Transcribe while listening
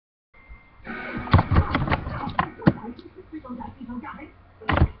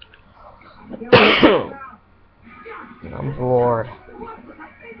I'm bored.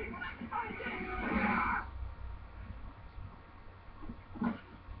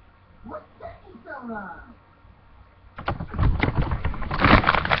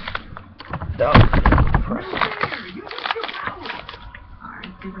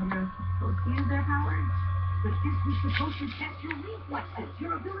 Superheroes supposed to use their powers, but this was supposed to test your reflexes,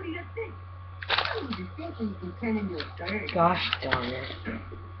 your ability to think. How would you think when you can turn into a bird? Gosh darn it.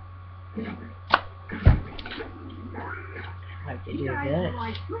 How'd you do guys this?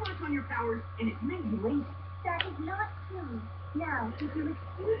 rely too much on your powers, and it made you lazy. That is not true. Now, if you'll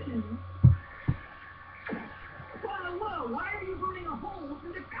excuse me. Whoa, why are you burning a hole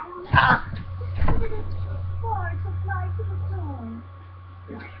through the tower wall? Or to fly to the shore.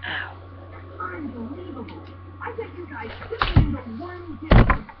 Unbelievable. I bet you guys couldn't handle one gift of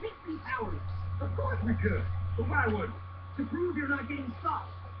completely powers. Of course we could. But why would? To prove you're not getting stuck.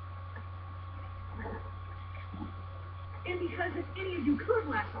 And because if any of you could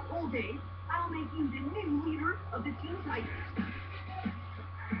last a whole day, I'll make you the new leader of the Teen Titans.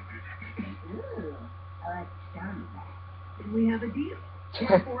 Ooh, I like the sound of that. Then we have a deal.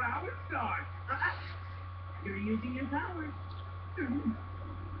 24 hours start. You're using your powers.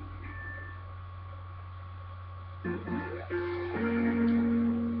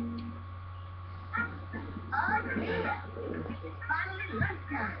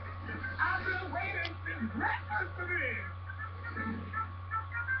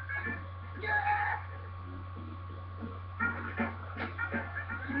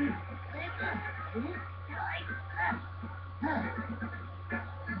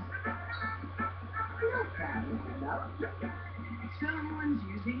 Someone's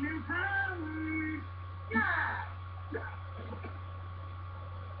using their powers.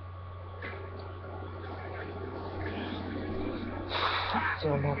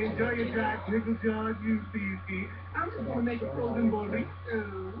 Enjoy your drive, Pickle John, you beefy. I'm just gonna make a frozen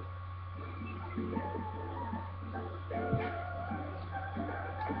burrito.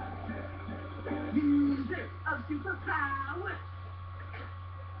 User of superpower.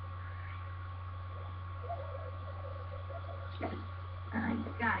 I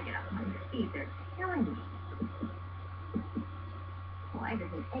gotta get up on my feet. They're killing me. Why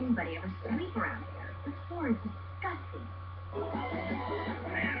doesn't anybody ever sleep around here? The floor is disgusting.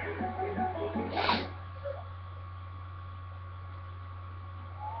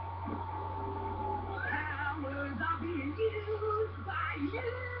 Powers are being used by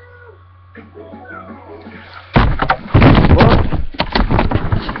you.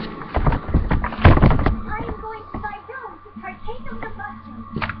 I am going to my room to partake of the blessing.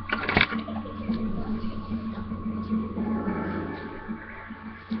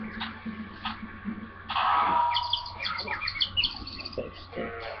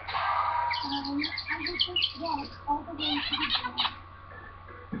 I will just walk all the way to the door.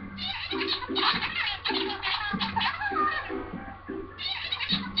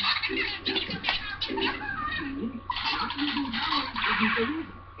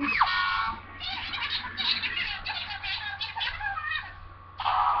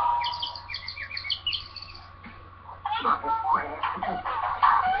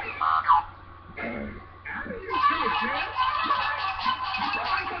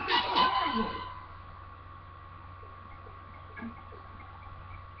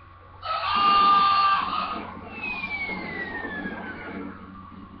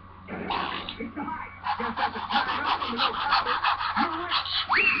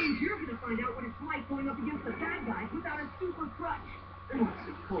 You're gonna find out what it's like going up against the bad guys without a super crutch.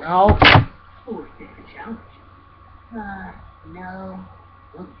 Oh. Forfeit the challenge. No.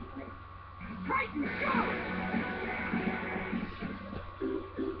 We'll do it. Titan, go!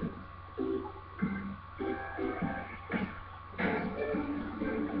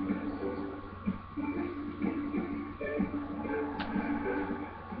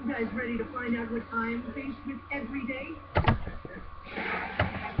 You guys ready to find out what I'm faced with every day?